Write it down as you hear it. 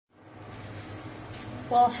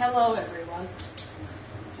Well, hello everyone.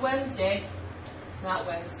 It's Wednesday. It's not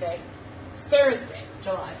Wednesday. It's Thursday,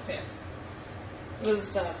 July 5th. It was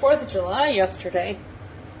 4th of July yesterday.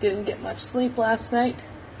 Didn't get much sleep last night.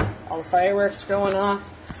 All the fireworks going off.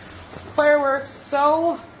 Fireworks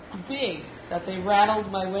so big that they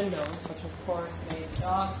rattled my windows, which of course made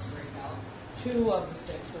dogs freak out. 2 of the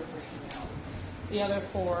 6 were freaking out. The other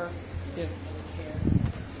 4 didn't really care.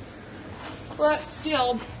 But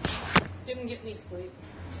still, didn't get any sleep.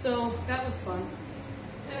 So that was fun.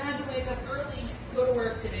 And I had to wake up early to go to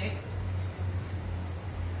work today.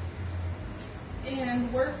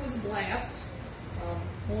 And work was a blast.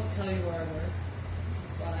 Won't tell you where I work,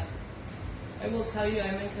 but I will tell you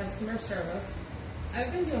I'm in customer service.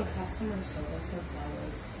 I've been doing customer service since I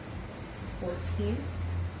was 14.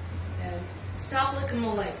 And stop licking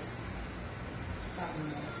my legs. I've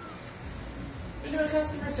been doing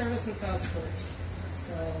customer service since I was 14.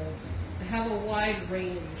 So I have a wide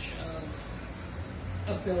range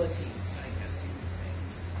of abilities, I guess you could say.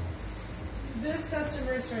 This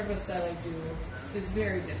customer service that I do is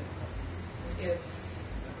very difficult. It's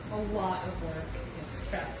a lot of work. It's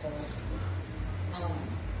stressful.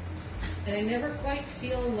 And I never quite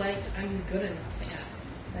feel like I'm good enough at it.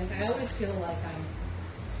 Like, I always feel like I'm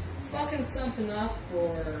fucking something up,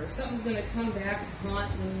 or something's going to come back to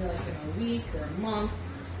haunt me, like in a week or a month.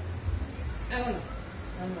 I don't know.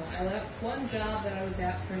 I left one job that I was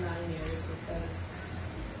at for 9 years because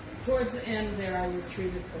towards the end there I was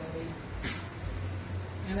treated poorly.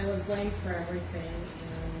 And I was blamed for everything,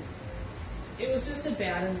 and it was just a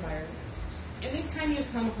bad environment. Anytime you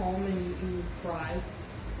come home and you cry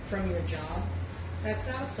from your job, that's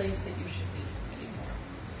not a place that you should be anymore.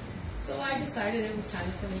 So I decided it was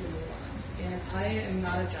time for me to move on. And I am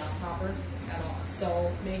not a job hopper at all.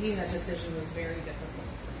 So making that decision was very difficult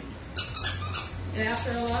for me. And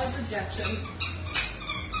after a lot of rejection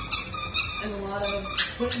and a lot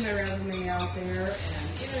of putting my resume out there and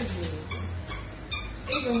interviews,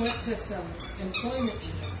 I even went to some employment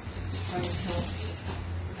agencies to try and help me.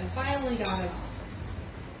 I finally got an offer.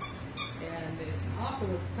 And it's an offer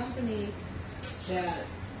with a company that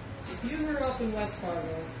if you grew up in West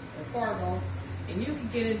Fargo, and you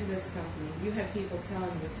could get into this company, you have people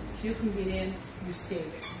telling you if you can get in, you stay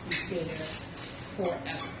there. You stay there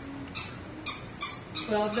forever.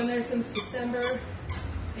 Well, I've been there since December,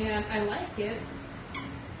 and I like it.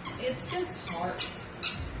 It's just hard.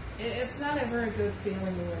 It's not ever a good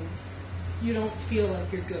feeling when you don't feel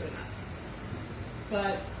like you're good enough.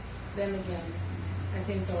 But then again, I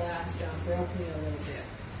think the last job broke me a little bit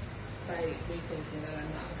by me thinking that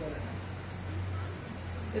I'm not good enough.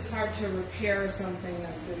 It's hard to repair something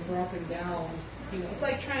that's been broken down. You know, it's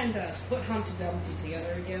like trying to put Humpty Dumpty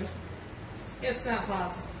together again. It's not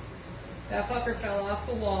possible. That fucker fell off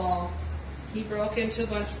the wall. He broke into a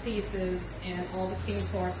bunch of pieces, and all the king's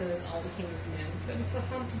horses, all the king's men couldn't put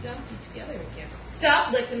Humpty Dumpty together again.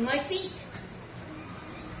 Stop licking my feet!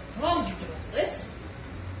 Oh, you don't listen.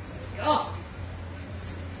 Oh.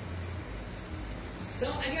 So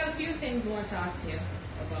I got a few things I want to talk to you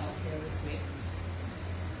about here this week.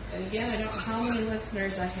 And again, I don't know how many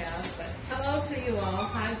listeners I have, but hello to you all.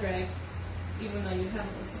 Hi, Greg. Even though you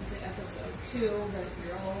haven't listened to episode 2, but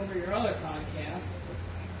you're all over your other podcast,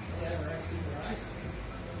 whatever, I see where I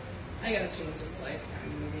see. I gotta change this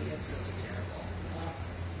Lifetime movie. It's really terrible.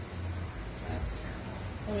 That's terrible.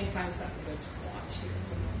 Let me find something good to watch here and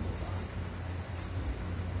then we'll move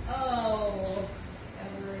on. Oh,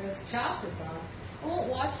 Everest Chopped is on. I won't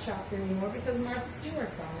watch Chopped anymore because Martha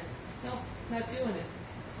Stewart's on it. Nope, not doing it.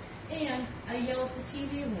 And I yell at the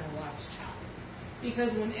TV when I watch Chopped.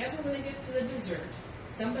 Because whenever they get to the dessert,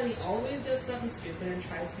 somebody always does something stupid and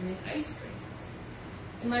tries to make ice cream.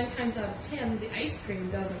 And 9 times out of 10, the ice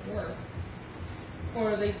cream doesn't work.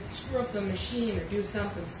 Or they screw up the machine or do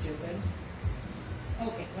something stupid.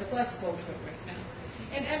 Okay, let's go to it right now.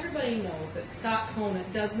 And everybody knows that Scott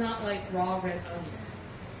Conant does not like raw red onion.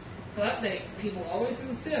 But people always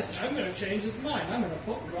insist, I'm going to change his mind. I'm going to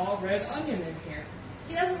put raw red onion in here.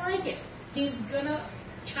 He doesn't like it. He's going to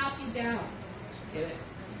chop you down. Get it?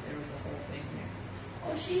 There was a whole thing there.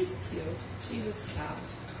 Oh, she's cute. She was chopped.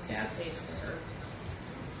 Sad face for her.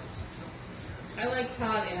 I like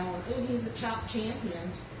Todd Allen. Oh, he's a chop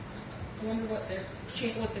champion. I wonder what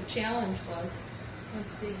the challenge was.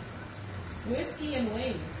 Let's see. Whiskey and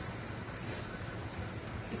wings.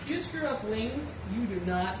 If you screw up wings, you do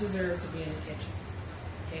not deserve to be in the kitchen.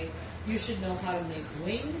 Okay? You should know how to make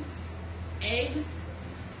wings, eggs,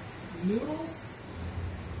 noodles.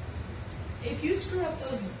 If you screw up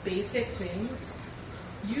those basic things,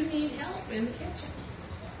 you need help in the kitchen.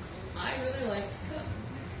 I really like to cook.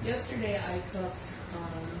 Yesterday I cooked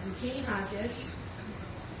zucchini hot dish,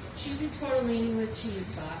 cheesy tortellini with cheese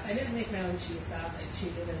sauce. I didn't make my own cheese sauce. I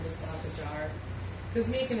cheated and just bought the jar. Because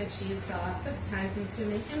making a cheese sauce, that's time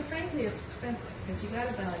consuming, and frankly it's expensive because you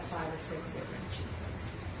gotta buy like 5 or 6 different cheeses.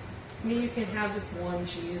 I mean, you can have just one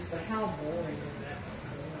cheese, but how boring is that?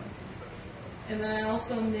 And then I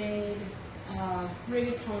also made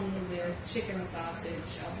rigatoni with chicken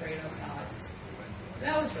sausage Alfredo sauce.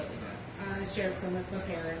 That was really good. I shared some with my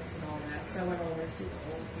parents and all that, so I went over to see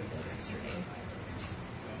the old people yesterday.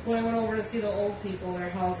 When I went over to see the old people, their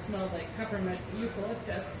house smelled like peppermint and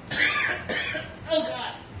eucalyptus. Oh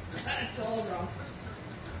God, I swallowed wrong.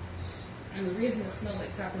 And the reason it smelled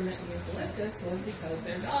like peppermint and eucalyptus was because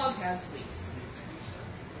their dog had fleas.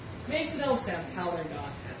 Makes no sense how their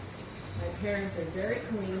dog had fleas. My parents are very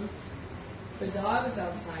clean. The dog is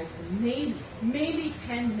outside for maybe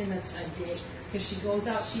 10 minutes a day. Because she goes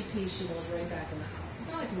out, she pees, she goes right back in the house. It's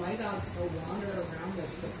not like my dogs go wander around the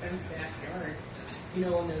fenced backyard, you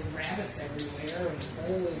know, and there's rabbits everywhere and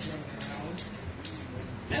always running around.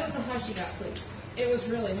 I don't know how she got fleas. It was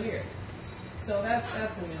really weird. So that's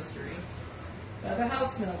a mystery. But the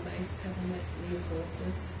house smelled nice, peppermint and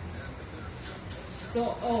eucalyptus.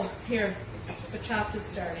 So, here. So Chopped is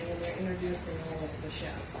starting, and they're introducing all of the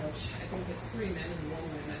chefs, which I think it's 3 men and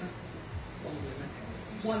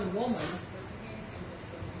 1 woman.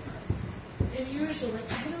 And usually,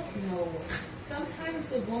 I don't know, sometimes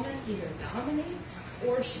the woman either dominates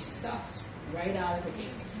or she sucks right out of the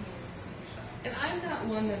gate. And I'm not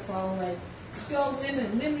one that's all like, go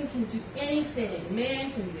women can do anything,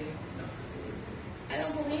 man can do. I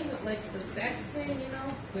don't believe that, like, the sex thing, you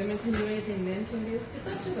know, women can do anything men can do. It's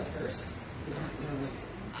up to the person.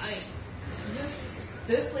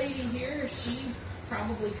 This lady here, she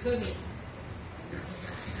probably couldn't,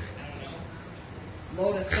 I don't know,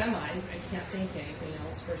 load a semi. I can't think anything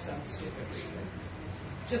else for some stupid reason.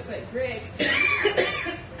 Just like Greg.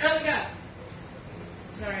 Oh my God.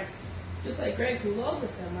 Sorry. Just like Greg, who loads a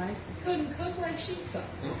semi, couldn't cook like she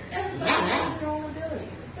cooks. Everybody has their own abilities.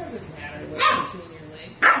 It doesn't matter what's between your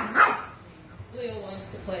legs. Leo wants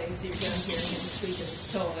to play, so you're going to hear him squeaking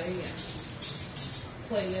his toy and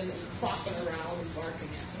playing and flopping around and barking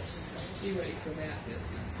at it. So be ready for that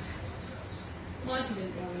business. Monty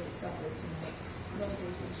didn't want to eat supper tonight.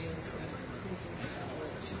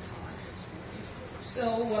 So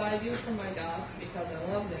what I do for my dogs, because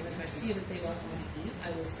I love them, if I see that they want to eat,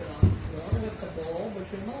 I will sit on the floor with the bowl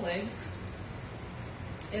between my legs,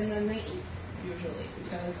 and then they eat, usually,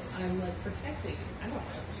 because I'm like protecting them. I don't know,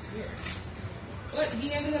 it's weird. But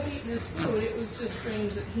he ended up eating his food. It was just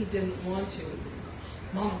strange that he didn't want to.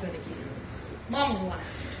 Mama better eat it. Mama wants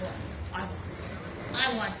it.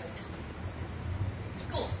 I want it.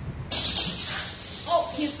 Cool.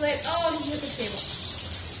 Oh, he's like, oh, he hit the table.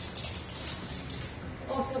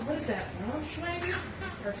 Oh, so what is that, Braunschweiger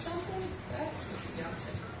or something? That's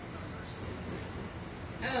disgusting.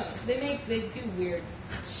 I don't know. They do weird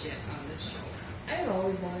shit on this show. I've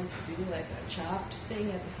always wanted to do like a Chopped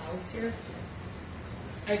thing at the house here.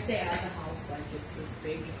 I say at the house like it's this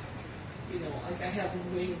big, you know, like I have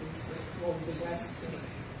wings like over the West Wing.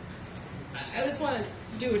 I just want to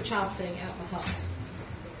do a Chopped thing at my house.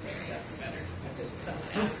 There, that's better. I did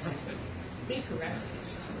someone else, but me correctly is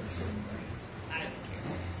I don't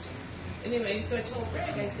care. Anyway, so I told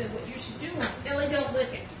Greg, I said, what you should do, Ellie, don't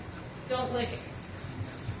lick it. Don't lick it.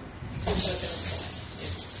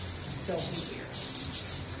 Don't be weird.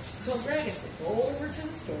 I told Greg, I said, go over to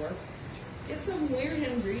the store, get some weird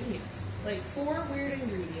ingredients, like 4 weird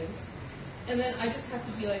ingredients, and then I just have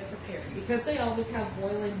to be like prepared because they always have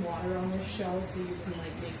boiling water on this show, so you can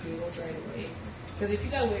like make noodles right away. Because if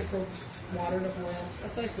you gotta wait for water to boil,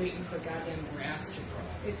 that's like waiting for goddamn grass to grow.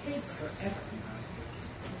 It takes forever.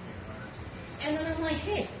 And then I'm like,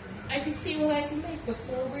 hey, I can see what I can make with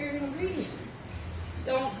 4 weird ingredients.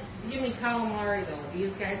 Don't give me calamari though.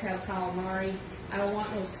 These guys have calamari. I don't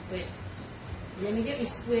want no squid. You're gonna get me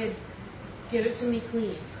squid, give it to me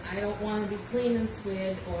clean. I don't want to be cleaning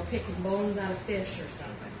squid or picking bones out of fish or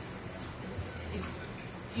something.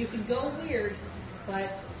 You can go weird,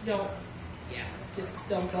 but just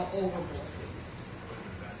don't go overboard.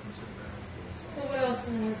 So what else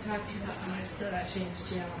do I want to talk to you about? Oh, I said I changed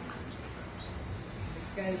channel.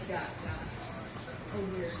 This guy's got a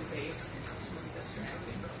weird face. He's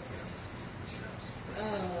distracting.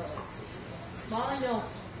 Let's see. Molly, no.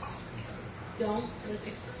 Don't look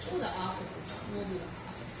at. Oh, The Office is on. We'll do The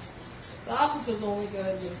Office. The Office was only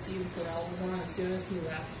good when Steve Carell was on. As soon as he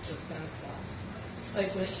left, it just kind of sucked.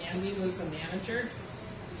 Like when Andy was the manager.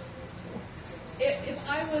 If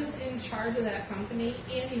I was in charge of that company,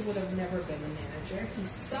 Andy would have never been the manager. He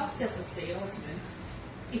sucked as a salesman.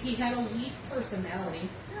 If he had a weak personality,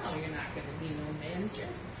 no, you're not going to be no manager.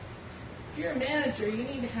 If you're a manager, you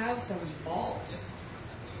need to have some balls.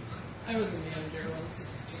 I was the manager once.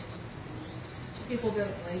 People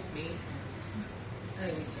didn't like me. I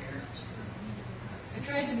didn't care. I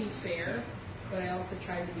tried to be fair, but I also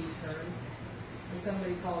tried to be firm. And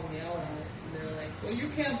somebody called me out on it, and they're like, well, you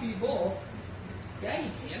can't be both. Yeah,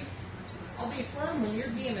 you can. I'll be firm when you're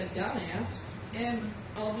being a dumbass, and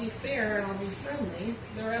I'll be fair and I'll be friendly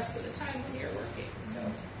the rest of the time when you're working. So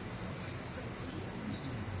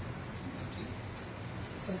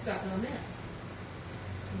I'm stuck on that.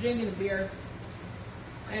 I'm drinking a beer.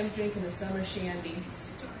 I am drinking a summer shandy.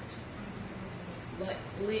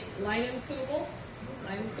 Leinenkugel?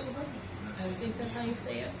 Leinenkugel? I think that's how you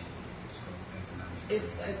say it.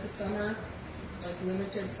 It's a summer, like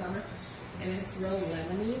limited summer, and it's real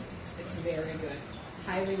lemony. It's very good.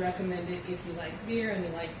 Highly recommend it if you like beer and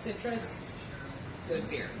you like citrus. Good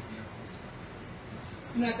beer.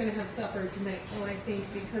 I'm not going to have supper tonight, though, I think,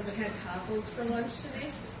 because I had tacos for lunch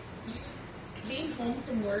today. Came home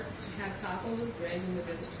from work to have tacos with Greg and to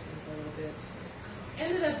visit him for a little bit.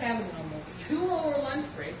 Ended up having an almost 2-hour lunch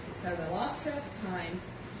break because I lost track of time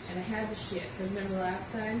and I had to shit. Because remember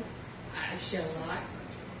last time? I shit a lot.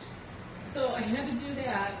 So I had to do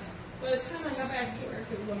that. By the time I got back to work,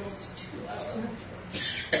 it was almost a 2-hour lunch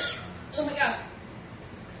break. Oh my god.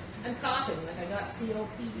 I'm coughing like I got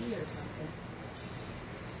COPD or something.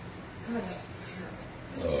 God, that's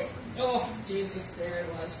terrible. Oh, Jesus, there it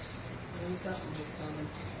was. I knew something was coming.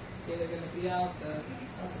 It's either going to be out the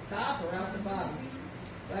top or out the bottom.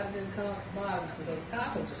 Glad it didn't come out the bottom because those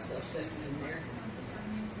tacos are still sitting in there.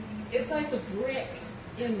 It's like a brick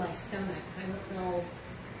in my stomach. I don't know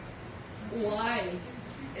why.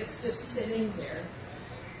 It's just sitting there.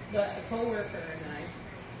 But a coworker and I,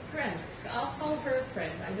 friend, I'll call her a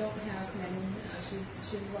friend. I don't have many. She's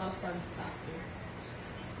a lot of fun to talk to.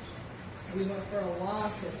 We went for a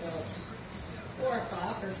walk at about 4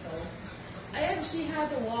 o'clock or so. I actually had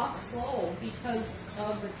to walk slow because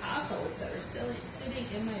of the tacos that are still sitting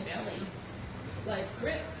in my belly like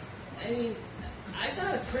bricks. I mean, I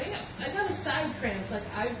got a cramp. I got a side cramp. Like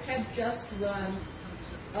I had just run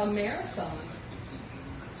a marathon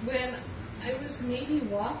when I was maybe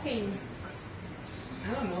walking, I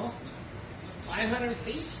don't know, 500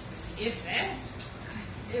 feet, if that.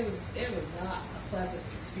 It was not a pleasant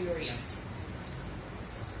experience.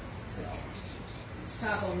 So,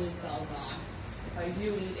 taco meat's all gone. If I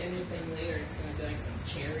do eat anything later, it's going to be like some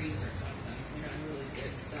cherries or something. Some kind of really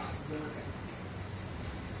good stuff. Working.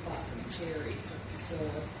 Bought some cherries at the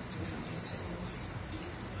store.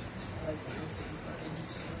 I like buying things that are on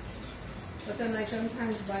sale. But then I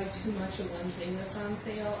sometimes buy too much of one thing that's on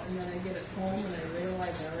sale, and then I get it home and I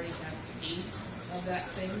realize I already have 8 of that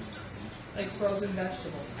thing. Like frozen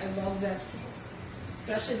vegetables. I love vegetables.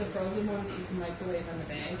 Especially the frozen ones that you can microwave in the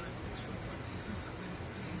bag.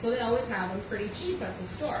 So they always have them pretty cheap at the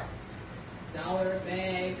store. $1 a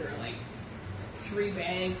bag or like 3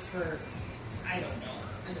 bags for, I don't know.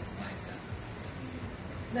 I just buy stuff.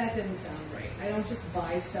 That didn't sound right. I don't just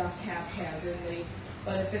buy stuff haphazardly,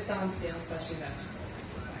 but if it's on sale, especially vegetables, I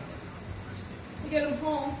can buy it. We get them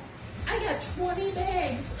home. I got 20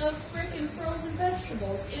 bags of freaking frozen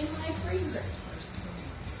vegetables in my freezer.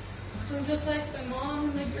 I'm just like my mom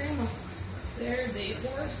and my grandma. They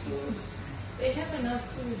hoard food. They have enough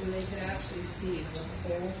food where they could actually feed the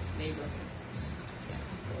whole neighborhood.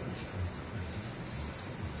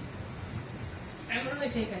 I don't really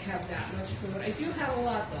think I have that much food. I do have a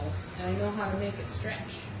lot though, and I know how to make it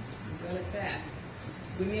stretch. I'm good at that.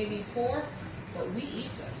 We may be poor, but we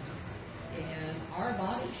eat good. And our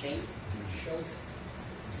body shape shows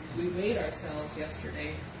it. We weighed ourselves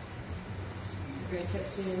yesterday. I kept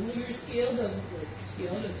saying, well, your scale doesn't work. Your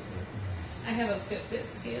scale doesn't work. I have a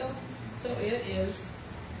Fitbit scale, so it is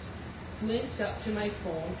linked up to my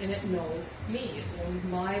phone, and it knows me. It knows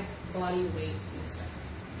my body weight and stuff.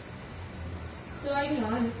 So I get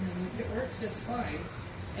on it, and it works just fine.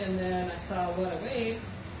 And then I saw what I weighed,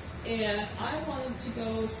 and I wanted to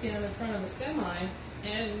go stand in front of the semi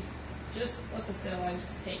and just let the semi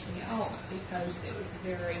just take me out because it was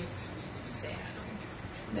very sad.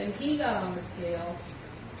 Then he got on the scale,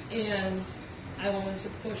 and I wanted to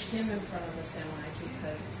push him in front of the semi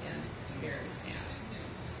because, again, very sad.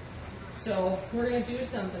 So we're going to do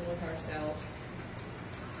something with ourselves.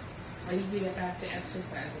 I need to get back to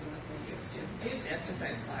exercising like I used to. I used to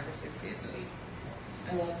exercise 5 or 6 days a week.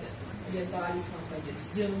 I loved it. I did body pump, I did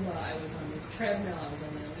Zumba, I was on the treadmill, I was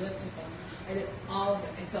on the elliptical. I did all of it.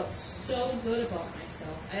 I felt so good about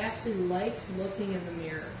myself. I actually liked looking in the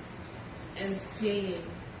mirror and seeing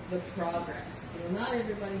the progress. You know, not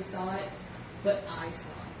everybody saw it, but I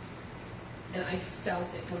saw it. And I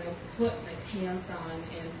felt it when I put my pants on,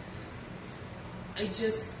 and I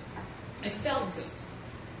felt good.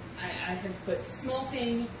 I had quit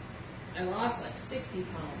smoking. I lost like 60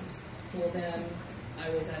 pounds. Well, then I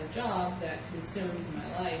was at a job that consumed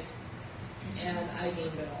my life, and I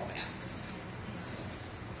gained it all back.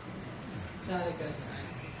 Not a good time.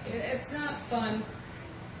 It's not fun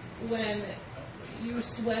when you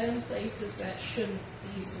sweat in places that shouldn't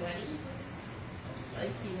be sweaty.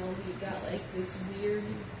 Like, you know, you got like this weird,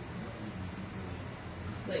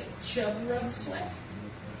 like, chub rub sweat.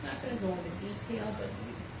 I'm not going to go into detail, but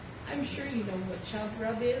I'm sure you know what chub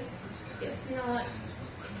rub is. It's not,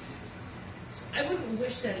 I wouldn't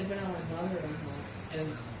wish that even on my mother-in-law,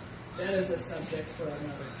 and that is a subject for another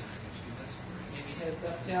time. Maybe heads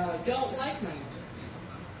up. Now, I don't like my mother.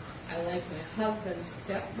 I like my husband's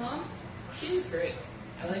stepmom. She's great.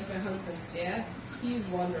 I like my husband's dad. He's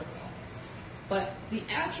wonderful. But the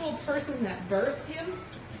actual person that birthed him,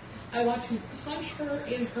 I want to punch her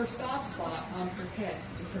in her soft spot on her head,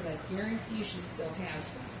 because I guarantee you she still has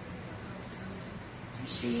one.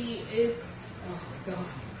 Oh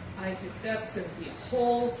God, that's going to be a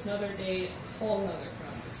whole nother day, a whole nother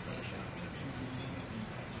conversation.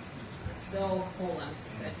 So, hold on just a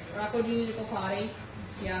second. Rocco, do you need to go potty?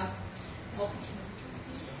 Yeah? Oh.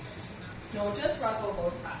 No, just Rocco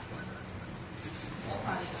goes potty. Go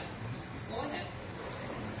potty, bud. Go ahead.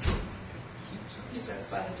 He sits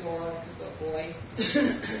by the door like a good boy.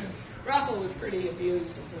 Rocco was pretty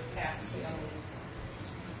abused in his past family.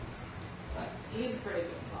 But he's a pretty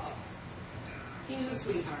good dog. He's a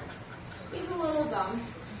sweetheart. He's a little dumb.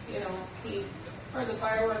 You know, he heard the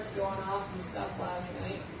fireworks going off and stuff last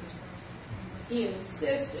night. He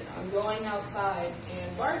insisted on going outside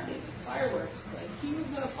and barking at fireworks like he was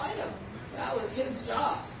going to fight them. That was his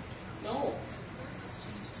job. No.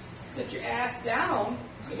 Sit your ass down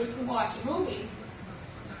so we can watch a movie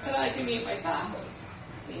and I can eat my tacos.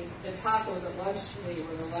 See, the tacos at lunch today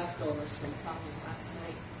were the leftovers from supper last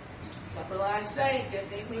night. Supper last night didn't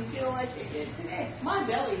make me feel like it did today. My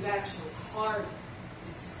belly's actually hard.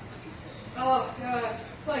 Oh, God.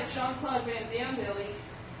 It's like Jean-Claude Van Damme belly.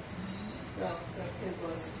 Well, except his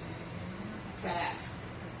wasn't fat.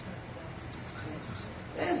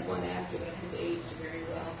 That is one actor that has aged very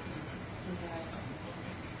well. He has.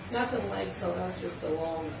 Nothing like Sylvester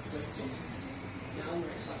Stallone that just looks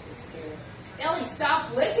downright fucking scared. Ellie,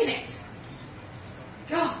 stop licking it!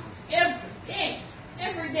 God,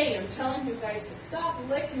 every day I'm telling you guys to stop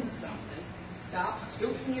licking something. Stop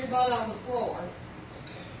scooping your butt on the floor.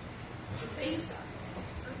 Put your face up.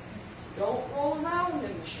 Don't roll around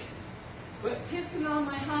in the shit. Quit pissing on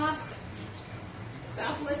my hospice.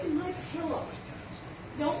 Stop licking my pillow.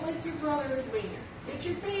 Don't lick your brother's wiener. Get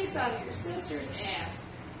your face out of your sister's ass.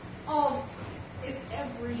 All the time. It's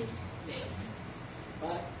every day.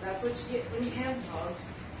 But that's what you get when you have dogs.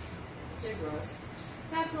 They're gross.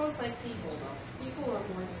 Not gross like people, though. People are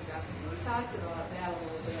more disgusting. We talked about that a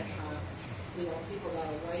little bit, how, you know, people got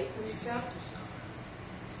a wipe and stuff.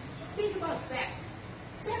 Think about sex.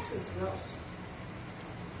 Sex is gross.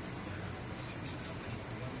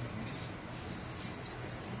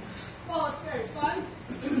 Well, it's very fun.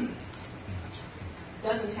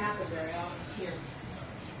 Doesn't happen very often here.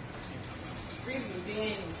 The reason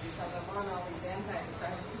being is because I'm on all these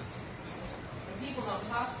antidepressants. And people don't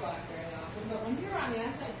talk about it very often, but when you're on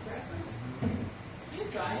antidepressants, you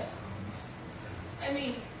try it. I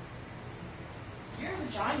mean, your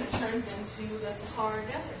vagina turns into the Sahara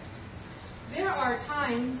Desert. There are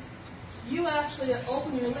times you actually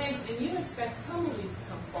open your legs and you expect tumbleweed to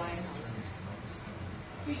come flying out.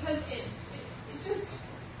 Because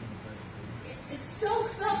it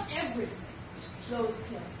soaks up everything, those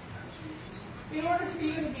pills. In order for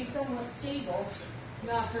you to be somewhat stable,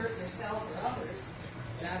 not hurt yourself or others,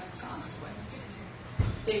 that's a consequence.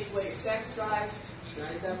 Takes away your sex drive,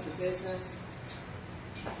 dries up your business.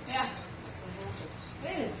 Yeah, that's what happens.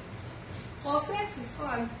 Anyway, while sex is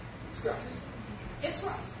fun, it's gross. It's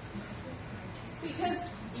gross. Because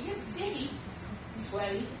you get sticky,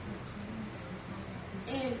 sweaty,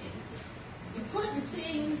 and you're putting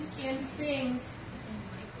things in things,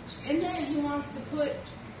 and then he wants to put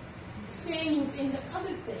things into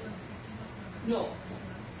other things. No.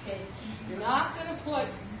 Okay? You're not going to put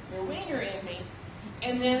your wiener in me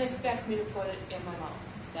and then expect me to put it in my mouth.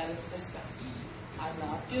 That is disgusting. I'm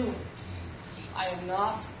not doing it. I am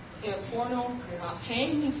not in a porno. You're not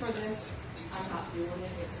paying me for this. I'm not doing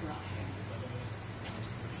it. It's not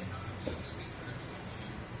happening.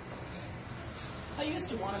 I used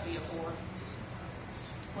to want to be a whore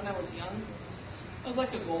when I was young. It was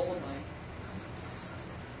like a goal of mine.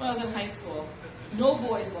 When I was in high school, no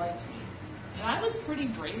boys liked me. And I was pretty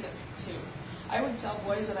brazen, too. I would tell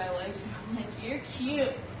boys that I liked them. I'm like, you're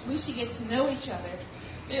cute. We should get to know each other.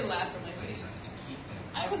 They'd laugh in my face.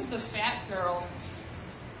 I was the fat girl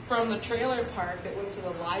from the trailer park that went to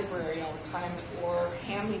the library all the time that wore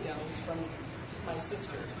hand-me-downs from my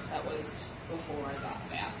sister. That was before I got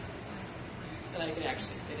fat. And I could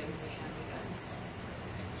actually fit into the hand-me-downs.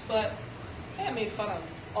 But I got made fun of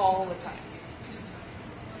all the time.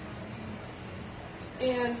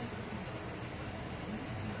 And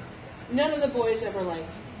none of the boys ever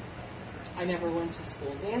liked me. I never went to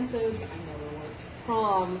school dances. I never went to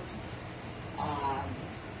prom. I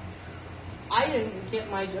didn't get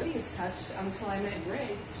my goodies touched until I met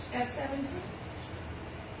Greg at 17.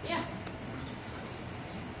 Yeah.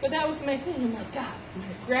 But that was my thing. I'm like, God, I'm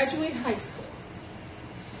going to graduate high school.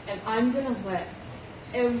 And I'm going to let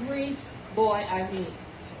every boy I meet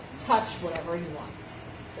touch whatever he wants.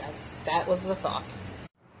 That was the thought.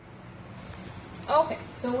 Okay,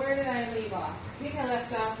 so where did I leave off? I think I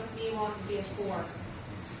left off with me wanting to be a whore.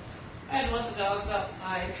 I had to let the dogs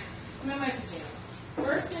outside. I'm in my pajamas.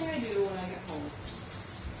 First thing I do when I get home,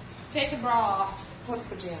 take the bra off, put the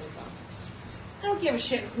pajamas on. I don't give a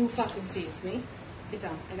shit who fucking sees me. Get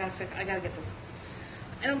down. I gotta get this.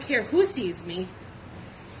 I don't care who sees me.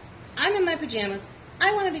 I'm in my pajamas.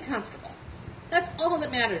 I want to be comfortable. That's all that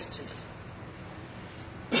matters to me.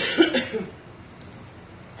 I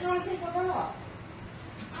don't want to take my bra off.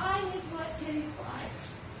 I need to let titties fly.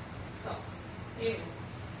 So, anyway,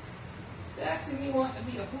 back to me wanting to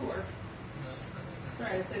be a whore.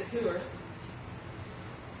 Sorry, I said whore.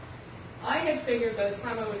 I had figured by the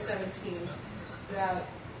time I was 17 that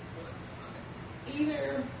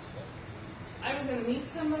either I was going to meet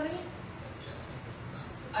somebody,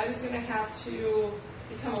 I was going to have to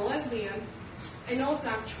become a lesbian. I know it's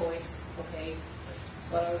not choice, okay?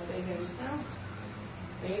 But I was thinking, well,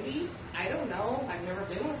 maybe, I don't know. I've never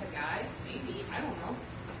been with a guy. Maybe, I don't know.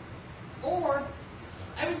 Or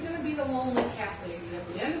I was going to be the lonely cat lady at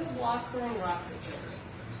the end of the block throwing rocks at children.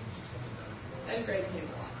 Then Greg came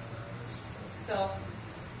along. So,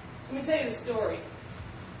 let me tell you the story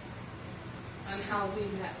on how we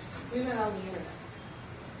met. We met on the internet.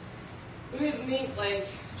 We didn't meet like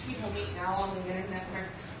people meet now on the internet where,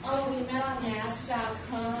 oh, we met on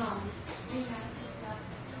Match.com. We met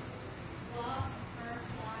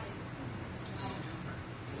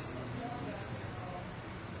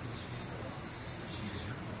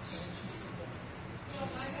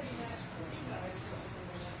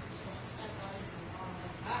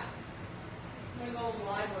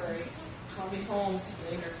library. I'll be home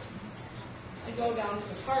later. I go down to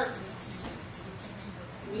the park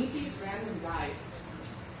and meet these random guys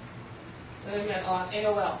that I met on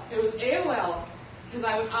AOL. It was AOL because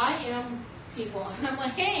I am people, and I'm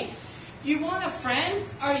like, hey, you want a friend?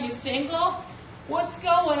 Are you single? What's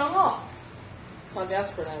going on? That's how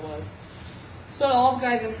desperate I was. So all the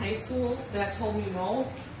guys in high school that told me no,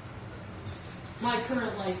 my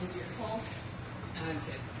current life is your fault. And I'm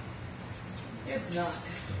kidding. It's not.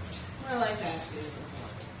 My life actually is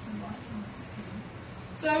your fault.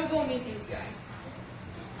 So I would go meet these guys.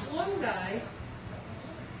 One guy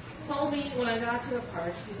told me when I got to the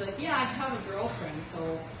park, he's like, yeah, I have a girlfriend,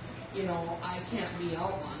 so, you know, I can't be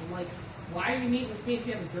out long. I'm like, why are you meeting with me if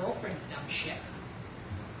you have a girlfriend, you dumb shit?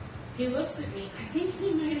 He looks at me. I think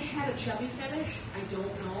he might have had a chubby fetish. I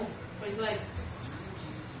don't know. But he's like,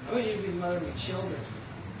 I want you to be the mother of my children.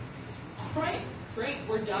 All right, great,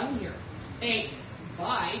 we're done here. Thanks.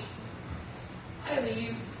 Bye. I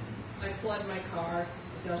leave. I flood my car.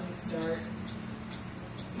 It doesn't start.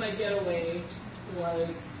 My getaway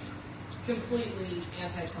was completely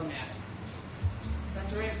anticlimactic. Is that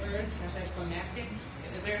the right word? Anticlimactic?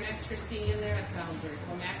 Is there an extra C in there? It sounds weird.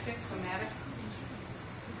 Climactic? Climatic?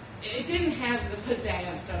 It didn't have the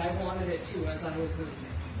pizzazz that I wanted it to as I was leaving.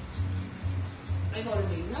 I go to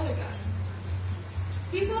meet another guy.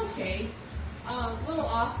 He's okay. A little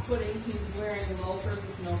off-putting. He's wearing loafers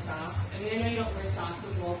with no socks. I mean, I know you don't wear socks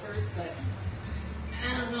with loafers, but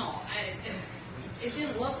I don't know. It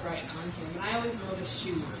didn't look right on him. And I always notice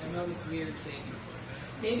shoes. I notice weird things.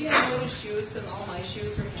 Maybe I noticed shoes because all my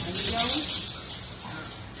shoes are hand-me-downs.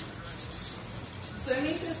 So I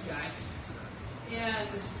meet this guy, and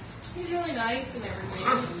he's really nice and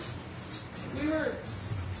everything. We were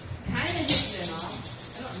kind of hitting it off.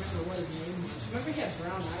 I don't remember what his name was. I remember he had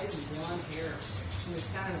brown eyes and blonde hair. He was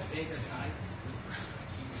kind of a bigger guy.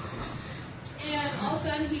 And all of a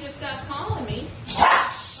sudden, he just stopped calling me. So I'm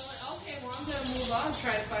like, okay, well, I'm I'm going to move on and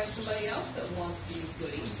try to find somebody else that wants these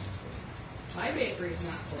goodies. My bakery's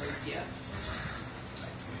not closed yet.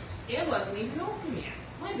 It wasn't even open yet.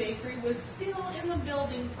 My bakery was still in the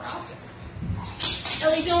building process.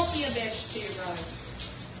 Ellie, don't be a bitch to your brother.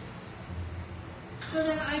 So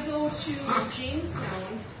then I go to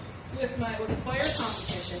Jamestown with it was a choir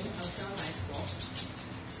competition. I was still in high school.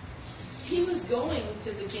 He was going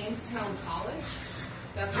to the Jamestown College.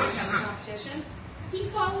 That's where we had a competition. He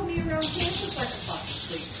followed me around campus like a fucking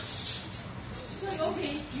creeper. It's like,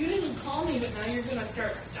 okay, you didn't call me, but now you're going to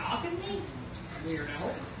start stalking me?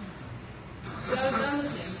 Weirdo. So I was done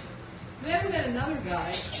with him. Then we met another guy.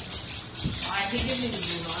 I think his name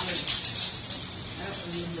was Ryan. I don't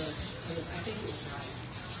remember. I think it was Ryan.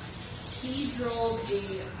 He drove a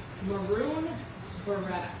maroon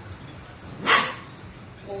Beretta.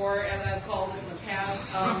 Or, as I've called it in the past,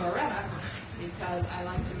 a Moretta, because I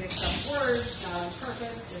like to mix up words, not on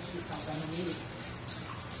purpose, just because I'm a meeting.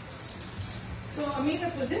 So I meet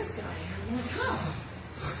up with this guy, and I'm like, oh,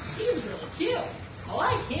 he's really cute. I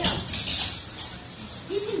like him.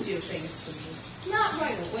 He can do things to me. Not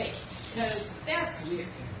right away, because that's weird.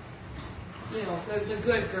 You know, the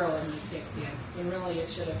good girl in me kicked in, when really it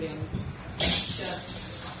should have been just,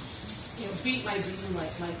 you know, beat my beating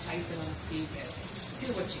like Mike Tyson on a speed bit. Do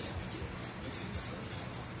what you got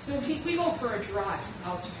to do. So we go for a drive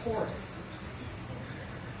out to Horace.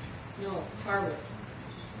 No, Harvard.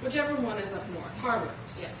 Whichever one is up north. Harvard.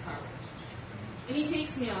 Yes, Harvard. And he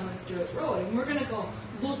takes me on this dirt road, and we're going to go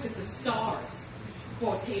look at the stars.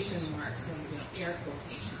 Quotation marks and, you know, air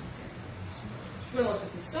quotations. We're going to look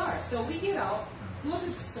at the stars. So we get out, look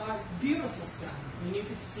at the stars, beautiful stuff. I mean, you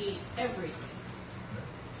could see everything.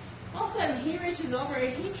 All of a sudden, he reaches over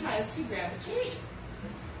and he tries to grab a tape.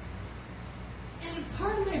 And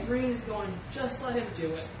part of my brain is going, just let him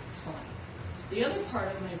do it. It's fine. The other part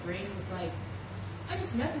of my brain was like, I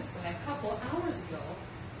just met this guy a couple hours ago,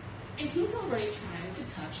 and he's already trying to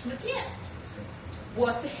touch my tit.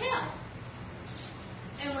 What the hell?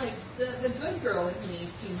 And like, the good girl in me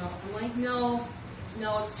came out. I'm like, no,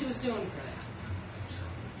 it's too soon for that.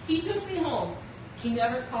 He took me home. He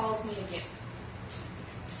never called me again.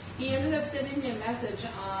 He ended up sending me a message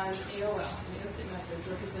on AOL, an instant message,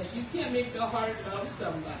 where he said, you can't make the heart of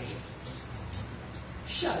somebody.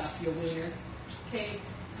 Shut up, you wiener. Okay?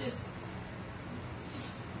 Just,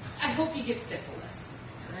 I hope you get syphilis.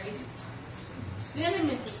 Alright? Then I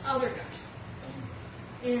met this other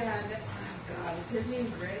guy. And, oh God, is his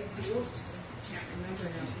name Greg too? I can't remember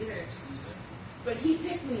now either. But he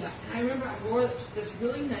picked me up. And I remember I wore this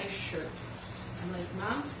really nice shirt. I'm like,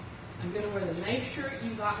 Mom, I'm going to wear the nice shirt you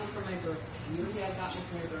got me for my birthday. Your dad got me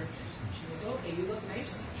for my birthday. She goes, okay, you look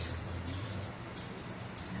nice in that shirt.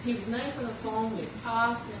 Because he was nice on the phone. We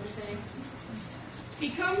talked and everything. He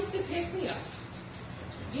comes to pick me up.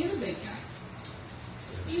 He's a big guy.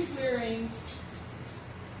 He's wearing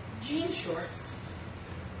jean shorts,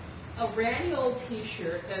 a ratty old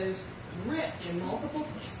t-shirt that is ripped in multiple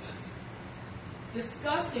places,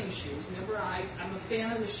 disgusting shoes. Remember, I'm a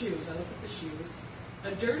fan of the shoes. I look at the shoes.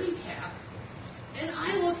 A dirty cap, and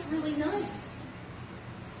I looked really nice.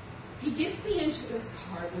 He gets me into his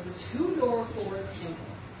car. It was a 2-door Ford Temple.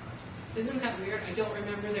 Isn't that weird? I don't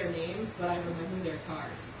remember their names, but I remember their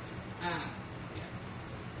cars. Yeah.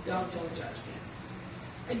 Don't judge me.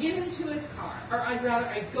 I get into his car, or I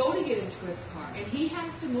go to get into his car, and he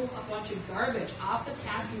has to move a bunch of garbage off the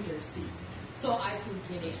passenger seat so I can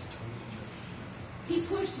get in. He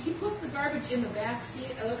puts the garbage in the back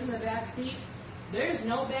seat. I look in the back seat. There's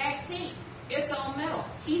no back seat. It's all metal.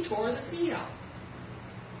 He tore the seat out.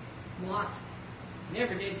 Why?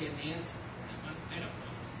 Never did get an answer for that one. I don't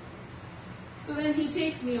know. So then he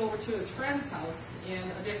takes me over to his friend's house in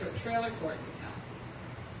a different trailer court in town.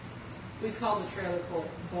 We call the trailer court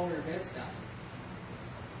Boner Vista.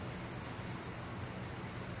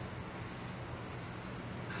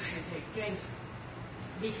 I had to take a drink.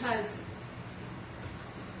 Because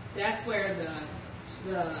that's where the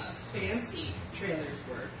fancy trailers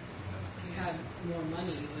were. We had more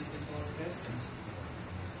money like in Boner Vista.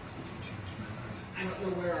 I don't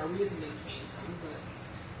know where our reasoning came from, but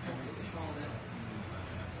that's what we called it.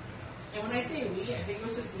 And when I say we, I think it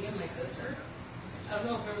was just me and my sister. I don't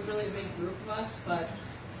know if there was really a big group of us, but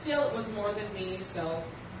still it was more than me, so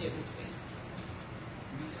it was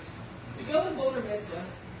we. We go to Boner Vista,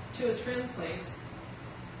 to his friend's place,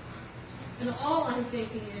 and all I'm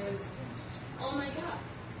thinking is, oh my God,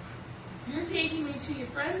 you're taking me to your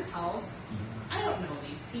friend's house. I don't know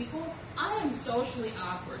these people. I am socially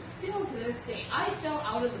awkward. Still to this day, I fell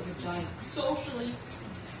out of the vagina. Socially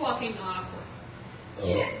fucking awkward.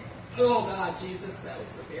 Oh God, Jesus, that was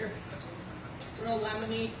the beer. real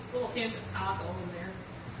lemony, little hint of taco in there.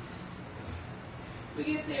 We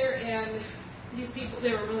get there, and these people,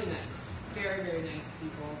 they were really nice. Very, very nice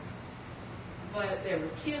people. But there were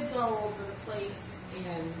kids all over the place,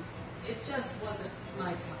 and it just wasn't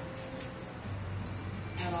my cup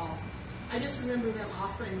at all. I just remember them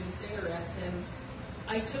offering me cigarettes, and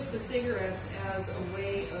I took the cigarettes as a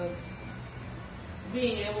way of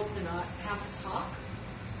being able to not have to talk.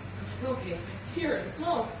 I'm like, okay, if I sit here and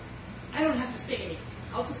smoke, I don't have to say anything.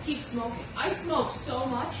 I'll just keep smoking. I smoked so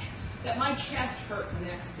much that my chest hurt the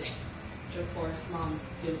next day. Which, of course, Mom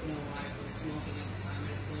didn't know why I was smoking at the time. I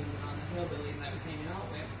just blamed it on the hillbillies I was hanging out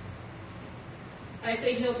with. I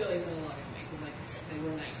say hillbillies in a loving way, because like I said, they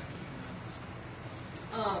were nice.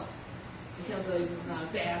 Hillbillies is not a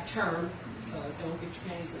bad term, so don't get your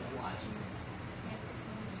panties in a wad.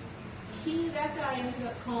 That guy ended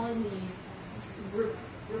up calling me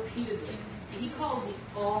repeatedly. He called me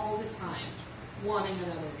all the time, wanting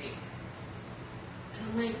another date. And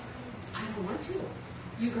I'm like, I don't want to.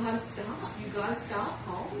 You gotta stop. You gotta stop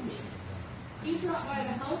calling me. He dropped by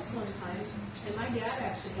the house one time, and my dad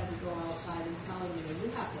actually had to go outside and tell him, you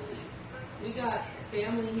have to leave. We got a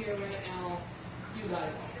family here right now. You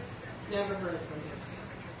gotta go. Never heard from him.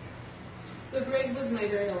 So Greg was my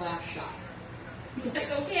very last shot. I'm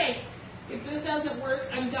like, okay, if this doesn't work,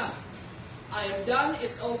 I'm done. I am done.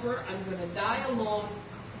 It's over. I'm gonna die alone,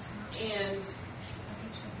 and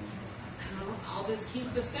I'll just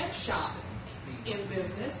keep the sex shop in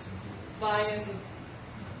business, buying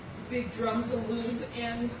big drums of lube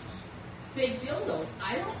and big dildos.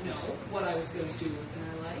 I don't know what I was going to do with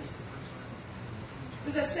my life.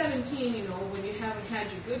 Because at 17, when you haven't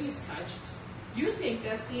had your goodies touched, you think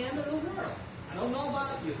that's the end of the world. I don't know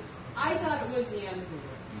about you. I thought it was the end of the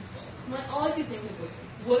world. All I could think of was,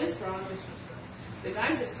 what is wrong with me? The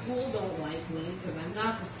guys at school don't like me because I'm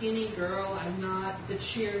not the skinny girl, I'm not the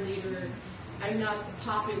cheerleader, I'm not the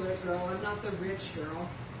popular girl, I'm not the rich girl.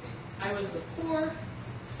 I was the poor,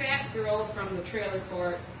 fat girl from the trailer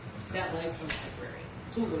court that liked the library,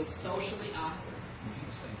 who was socially awkward.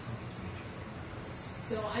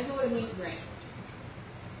 So I go to meet Greg.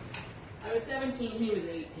 I was 17, he was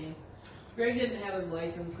 18. Greg didn't have his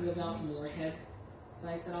license, he lived out in Moorhead. So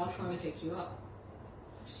I said, I'll come and pick you up.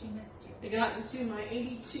 She missed you. I got into my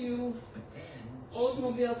 82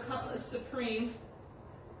 Oldsmobile Cutlass Supreme,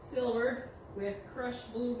 silver, with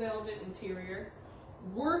crushed blue velvet interior,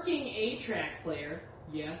 working 8-track player.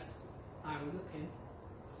 Yes, I was a pimp.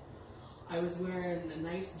 I was wearing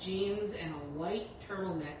nice jeans and a white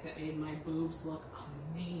turtleneck that made my boobs look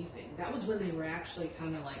amazing. That was when they were actually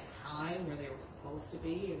kind of like high, where they were supposed to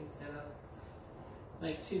be, instead of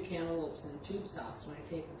like 2 cantaloupes and tube socks when I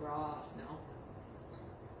take the bra off now.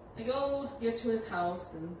 I go get to his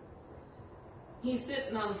house, and he's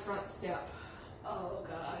sitting on the front step. Oh,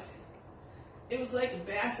 God. It was like a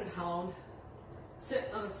basset hound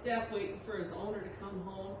sitting on the step waiting for his owner to come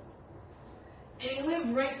home. And he lived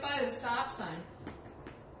right by the stop sign.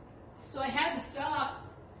 So I had to stop.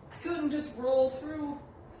 I couldn't just roll through,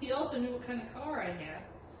 because he also knew what kind of car I had.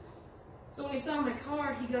 So when he saw my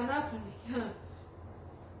car, he got up and he kind of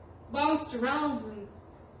bounced around and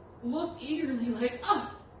looked eagerly like, oh,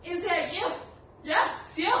 is that you? Yeah,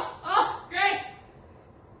 it's you. Oh, great.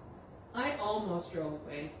 I almost drove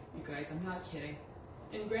away, you guys. I'm not kidding.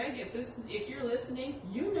 And Greg, if you're listening,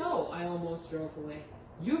 you know I almost drove away.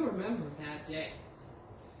 You remember that day.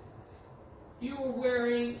 You were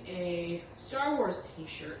wearing a Star Wars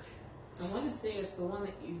t-shirt. I want to say it's the one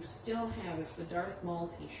that you still have. It's the Darth Maul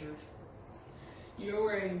t-shirt. You were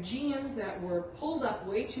wearing jeans that were pulled up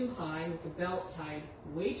way too high with the belt tied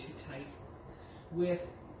way too tight. With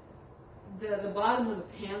the bottom of the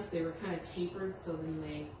pants, they were kind of tapered, so then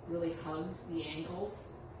they really hugged the ankles.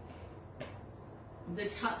 The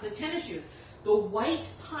tennis shoes, the white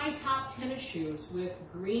high-top tennis shoes with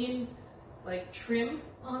green like trim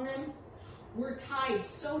on them, were tied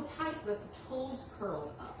so tight that the toes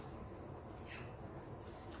curled up.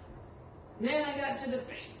 And then I got to the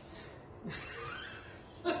face.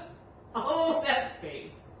 Oh, that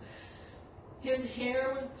face. His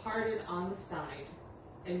hair was parted on the side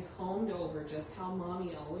and combed over just how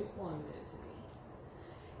Mommy always wanted it to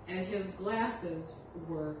be. And his glasses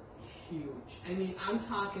were huge. I mean, I'm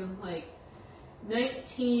talking like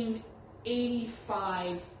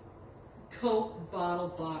 1985 Coke bottle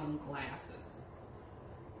bottom glasses.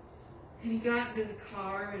 And he got into the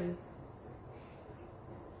car, and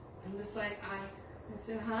I'm just like, I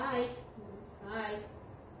said, hi. Hi.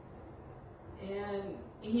 And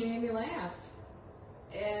he made me laugh.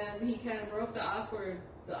 And he kind of broke the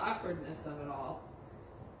awkwardness of it all.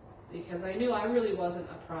 Because I knew I really wasn't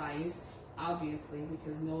a prize. obviously,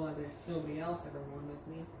 because nobody else ever wanted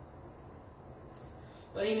me.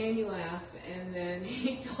 But he made me laugh, and then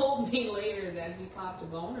he told me later that he popped a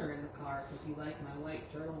boner in the car because he liked my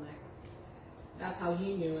white turtleneck. That's how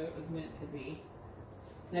he knew it was meant to be.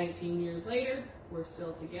 19 years later, we're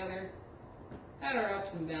still together. Had our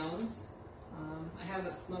ups and downs. I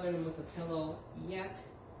haven't smothered him with a pillow yet,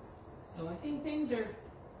 so I think things are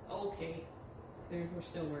okay. We're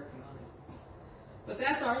still working on it. But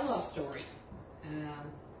that's our love story.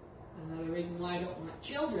 Another reason why I don't want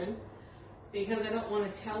children, because I don't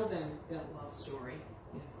want to tell them that love story.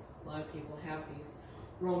 You know, a lot of people have these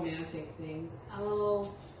romantic things.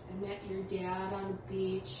 Oh, I met your dad on the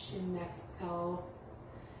beach in Mexico.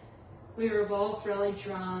 We were both really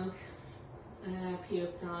drunk, and I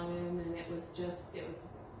puked on him, and it was a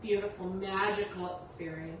beautiful, magical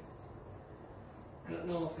experience. I don't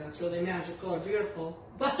know if that's really magical or beautiful,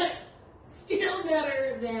 but still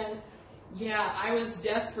better than, yeah, I was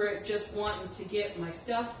desperate just wanting to get my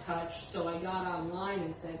stuff touched, so I got online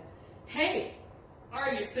and said, hey,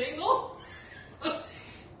 are you single?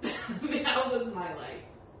 That was my life.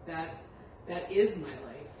 That is my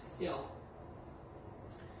life still.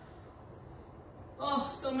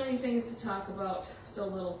 Oh, so many things to talk about, so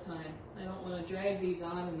little time. I don't want to drag these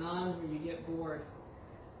on and on where you get bored.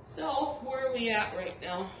 So, where are we at right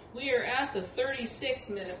now? We are at the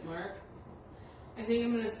 36-minute mark. I think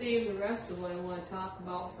I'm going to save the rest of what I want to talk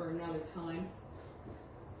about for another time.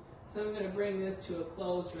 So I'm going to bring this to a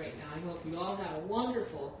close right now. I hope you all had a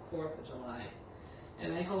wonderful 4th of July.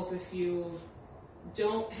 And I hope if you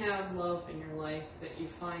don't have love in your life, that you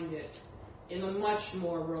find it in a much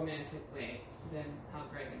more romantic way than how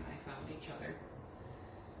Greg and I found each other.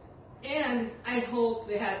 And I hope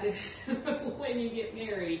that when you get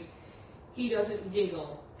married, he doesn't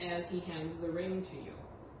giggle as he hands the ring to you.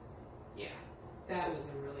 Yeah, that was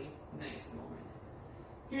a really nice moment.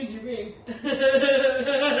 Here's your ring.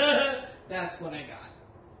 That's what I got.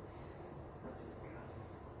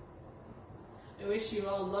 I wish you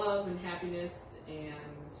all love and happiness, and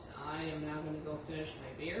I am now going to go finish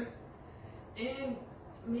my beer. And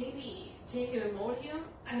maybe take an Imodium.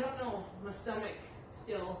 I don't know. My stomach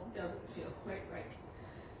still doesn't feel quite right.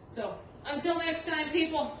 So, until next time,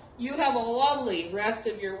 people, you have a lovely rest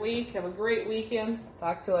of your week. Have a great weekend.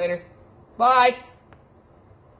 Talk to you later. Bye.